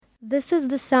This is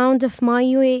the sound of my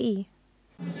UAE.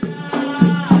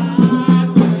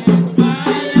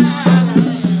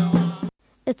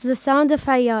 It's the sound of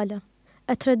Ayala,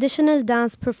 a traditional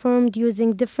dance performed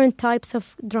using different types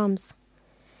of drums.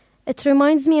 It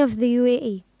reminds me of the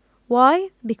UAE. Why?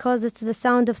 Because it's the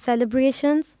sound of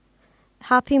celebrations,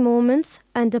 happy moments,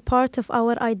 and a part of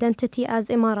our identity as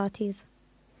Emiratis.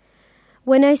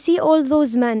 When I see all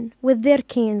those men with their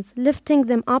canes lifting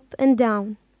them up and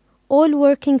down, all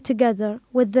working together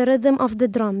with the rhythm of the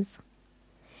drums,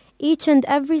 each and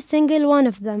every single one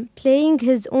of them playing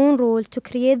his own role to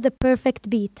create the perfect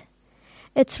beat,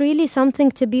 it's really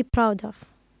something to be proud of.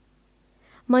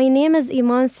 My name is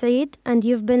Iman Saeed, and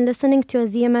you've been listening to a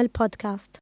ZML podcast.